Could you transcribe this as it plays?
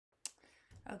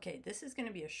Okay, this is going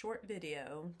to be a short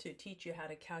video to teach you how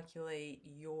to calculate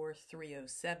your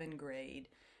 307 grade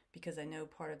because I know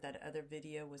part of that other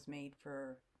video was made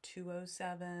for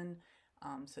 207,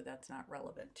 so that's not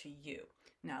relevant to you.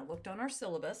 Now, I looked on our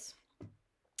syllabus.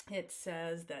 It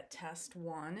says that test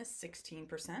 1 is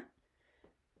 16%,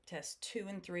 test 2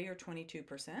 and 3 are 22%,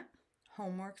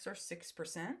 homeworks are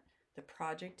 6%, the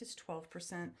project is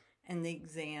 12%, and the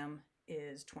exam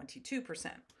is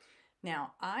 22%.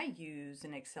 Now, I use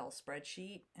an Excel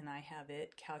spreadsheet and I have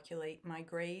it calculate my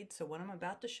grade. So what I'm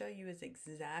about to show you is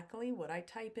exactly what I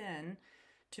type in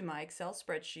to my Excel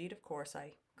spreadsheet. Of course,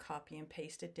 I copy and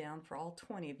paste it down for all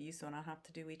 20 of you, so I don't have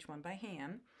to do each one by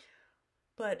hand.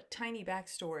 But tiny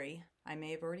backstory, I may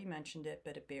have already mentioned it,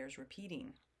 but it bears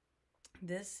repeating.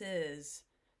 This is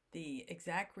the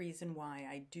exact reason why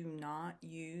I do not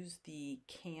use the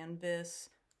Canvas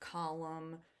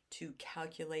column to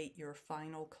calculate your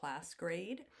final class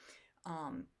grade.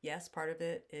 Yes, part of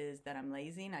it is that I'm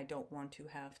lazy and I don't want to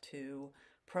have to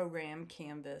program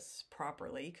Canvas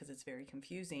properly because it's very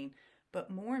confusing.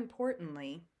 But more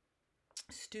importantly,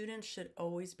 students should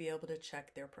always be able to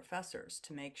check their professors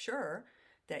to make sure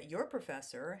that your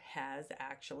professor has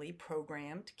actually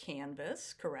programmed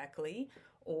Canvas correctly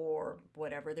or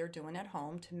whatever they're doing at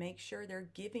home to make sure they're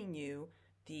giving you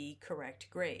the correct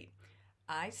grade.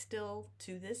 I still,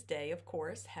 to this day, of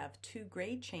course, have 2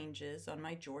 grade changes on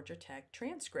my Georgia Tech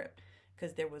transcript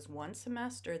because there was one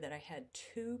semester that I had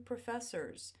 2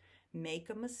 professors make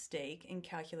a mistake in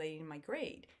calculating my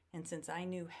grade. And since I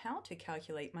knew how to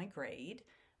calculate my grade,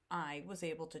 I was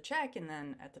able to check, and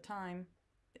then at the time,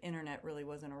 the internet really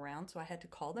wasn't around, so I had to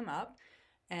call them up,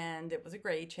 and it was a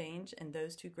grade change, and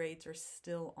those 2 grades are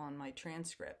still on my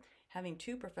transcript. Having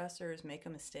 2 professors make a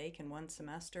mistake in one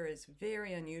semester is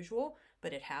very unusual,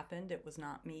 but it happened. It was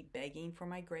not me begging for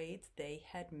my grades. They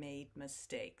had made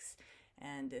mistakes.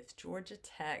 And if Georgia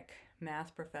Tech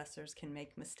math professors can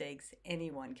make mistakes,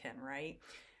 anyone can, right?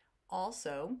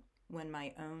 Also, when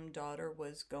my own daughter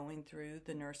was going through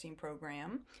the nursing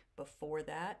program, before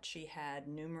that, she had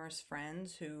numerous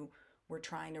friends who were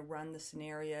trying to run the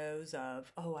scenarios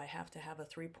of, oh, I have to have a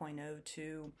 3.0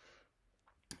 to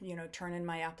turn in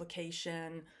my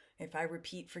application. If I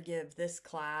repeat forgive this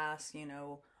class,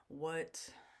 what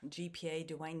GPA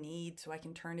do I need so I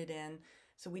can turn it in?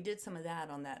 So we did some of that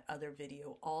on that other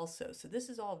video also. So this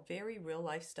is all very real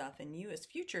life stuff, and you as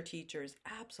future teachers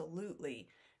absolutely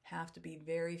have to be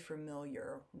very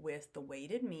familiar with the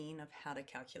weighted mean of how to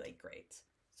calculate grades.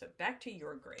 So back to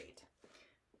your grade.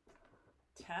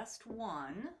 Test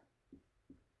 1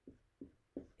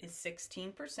 is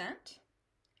 16%.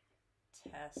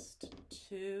 Test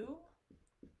 2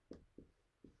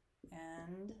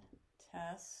 and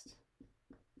test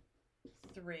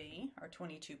 3 are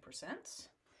 22%.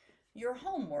 Your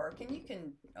homework, and you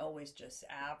can always just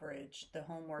average the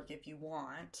homework if you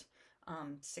want,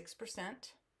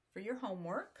 6% for your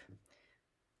homework.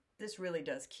 This really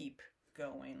does keep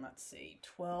going. Let's see,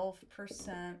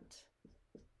 12%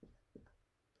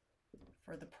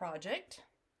 for the project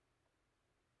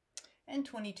and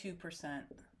 22%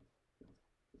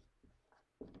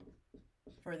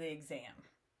 for the exam.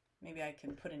 Maybe I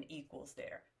can put an equals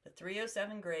there. The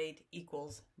 307 grade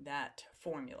equals that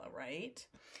formula, right?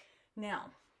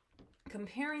 Now,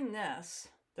 comparing this,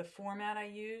 the format I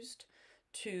used,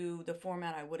 to the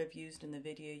format I would have used in the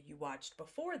video you watched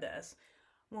before this,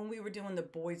 when we were doing the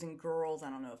boys and girls,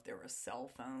 I don't know if there were cell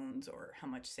phones or how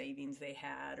much savings they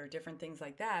had or different things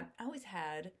like that, I always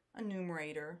had a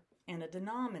numerator and a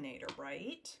denominator,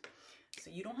 right? So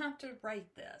you don't have to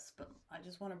write this, but I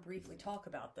just want to briefly talk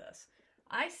about this.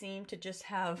 I seem to just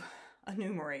have a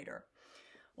numerator.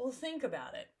 Well, think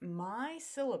about it. My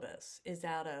syllabus is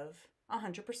out of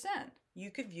 100%. You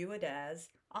could view it as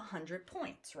 100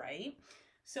 points, right?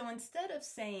 So instead of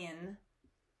saying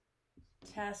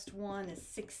test 1 is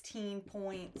 16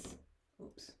 points,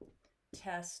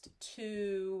 test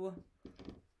 2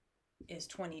 is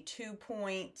 22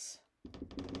 points,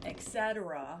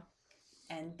 etc.,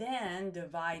 and then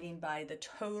dividing by the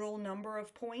total number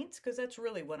of points, because that's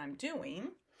really what I'm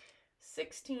doing.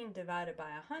 16 divided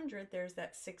by 100, there's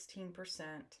that 16%,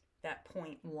 that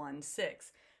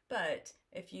 0.16. But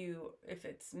if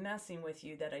it's messing with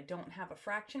you that I don't have a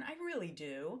fraction, I really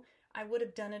do. I would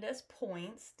have done it as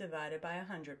points divided by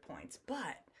 100 points.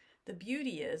 But the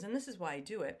beauty is, and this is why I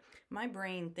do it, my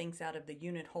brain thinks out of the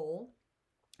unit whole,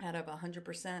 out of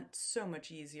 100%, so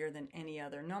much easier than any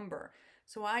other number.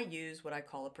 So I use what I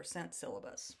call a percent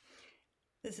syllabus.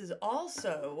 This is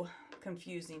also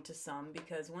confusing to some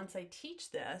because once I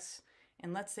teach this,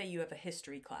 and let's say you have a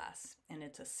history class and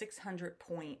it's a 600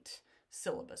 point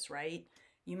syllabus, right?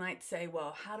 You might say,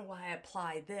 well, how do I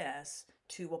apply this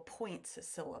to a points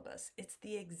syllabus? It's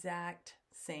the exact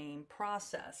same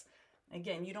process.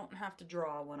 Again, you don't have to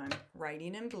draw when I'm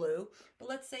writing in blue, but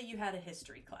let's say you had a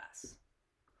history class.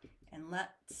 And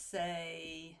let's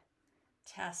say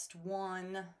test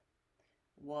 1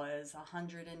 was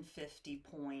 150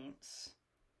 points.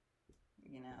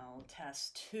 You know,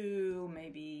 test 2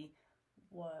 maybe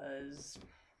was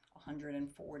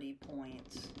 140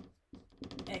 points,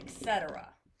 etc.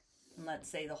 And let's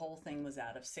say the whole thing was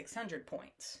out of 600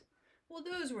 points. Well,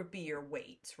 those would be your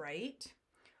weights, right?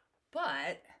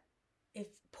 But if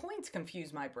points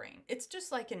confuse my brain, it's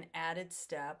just like an added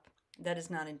step that is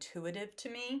not intuitive to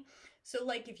me. So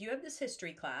like if you have this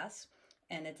history class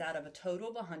and it's out of a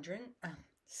total of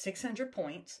 600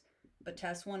 points, but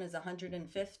test 1 is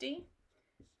 150,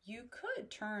 you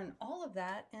could turn all of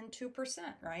that into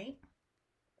percent, right?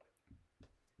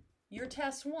 Your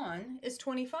test 1 is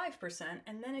 25%,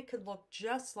 and then it could look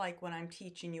just like what I'm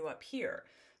teaching you up here.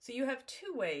 So you have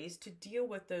two ways to deal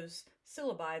with those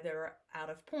syllabi that are out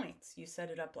of points. You set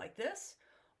it up like this,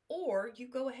 or you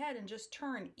go ahead and just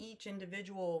turn each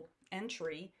individual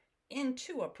entry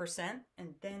into a percent,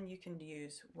 and then you can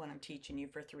use what I'm teaching you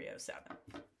for 307.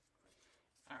 All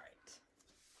right.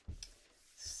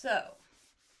 So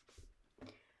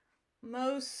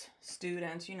most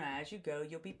students, you know, as you go,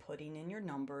 you'll be putting in your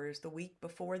numbers the week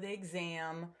before the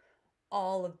exam.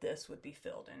 All of this would be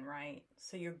filled in, right?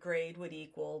 So your grade would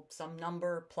equal some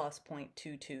number plus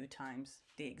 0.22 times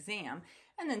the exam.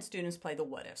 And then students play the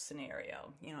what if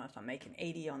scenario. You know, if I'm making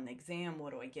 80 on the exam,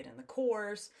 what do I get in the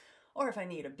course? Or if I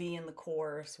need a B in the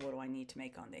course, what do I need to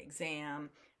make on the exam?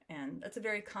 And that's a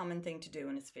very common thing to do,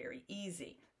 and it's very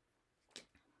easy.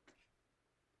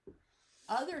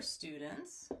 Other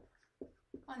students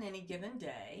on any given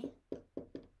day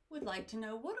would like to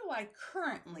know, what do I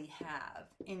currently have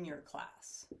in your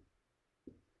class?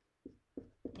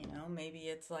 You know, maybe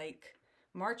it's like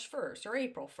March 1st or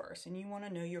April 1st, and you want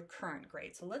to know your current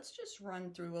grade. So let's just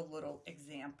run through a little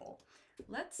example.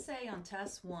 Let's say on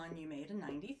test 1 you made a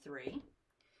 93.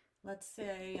 Let's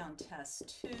say on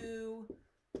test 2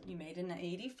 you made an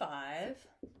 85.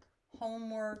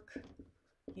 Homework,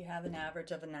 you have an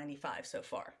average of a 95 so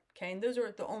far. Okay, and those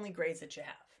are the only grades that you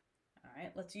have. All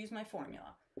right, let's use my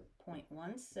formula.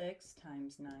 0.16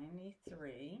 times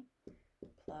 93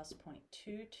 plus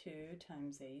 0.22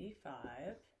 times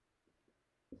 85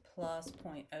 plus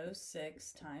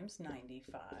 0.06 times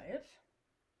 95.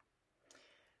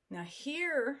 Now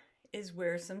here is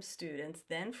where some students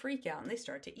then freak out and they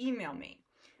start to email me.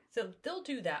 So they'll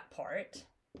do that part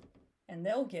and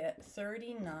they'll get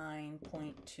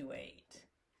 39.28.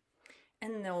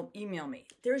 And they'll email me,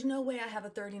 there's no way I have a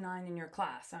 39 in your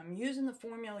class. I'm using the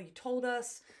formula you told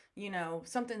us, you know,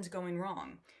 something's going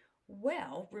wrong.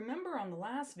 Well, remember on the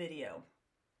last video,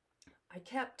 I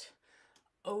kept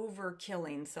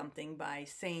overkilling something by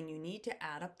saying you need to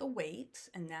add up the weights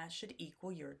and that should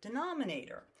equal your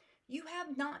denominator. You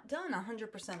have not done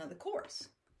 100% of the course.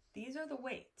 These are the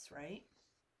weights, right?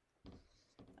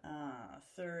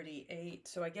 38,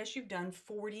 so I guess you've done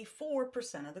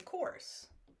 44% of the course.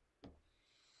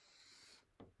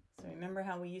 So remember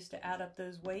how we used to add up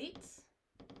those weights?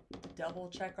 Double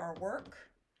check our work?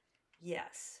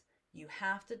 Yes, you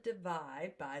have to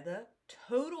divide by the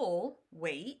total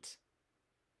weight.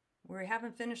 We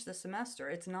haven't finished the semester.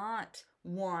 It's not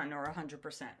 1 or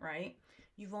 100%, right?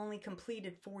 You've only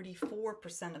completed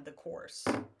 44% of the course.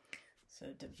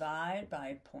 So divide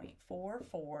by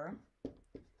 0.44.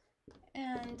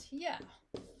 And yeah,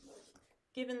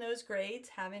 given those grades,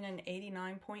 having an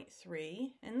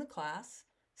 89.3 in the class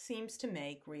seems to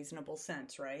make reasonable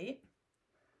sense, right?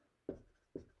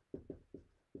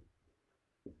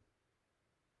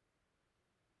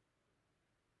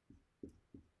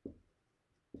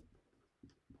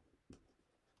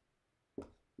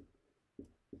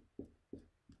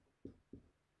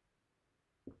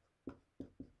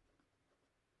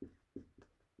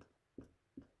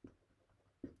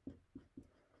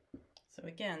 So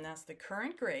again, that's the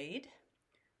current grade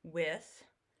with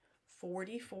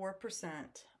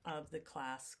 44% of the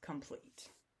class complete.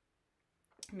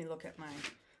 Let me look at my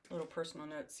little personal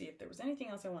notes, see if there was anything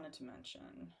else I wanted to mention.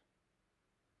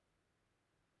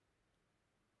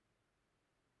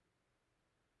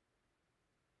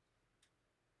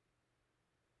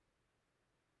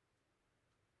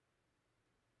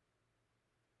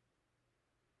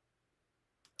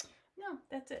 No,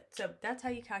 that's it. So that's how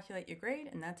you calculate your grade,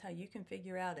 and that's how you can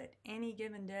figure out at any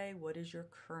given day what is your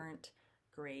current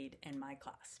grade in my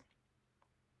class.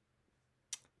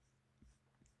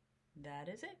 That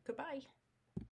is it. Goodbye.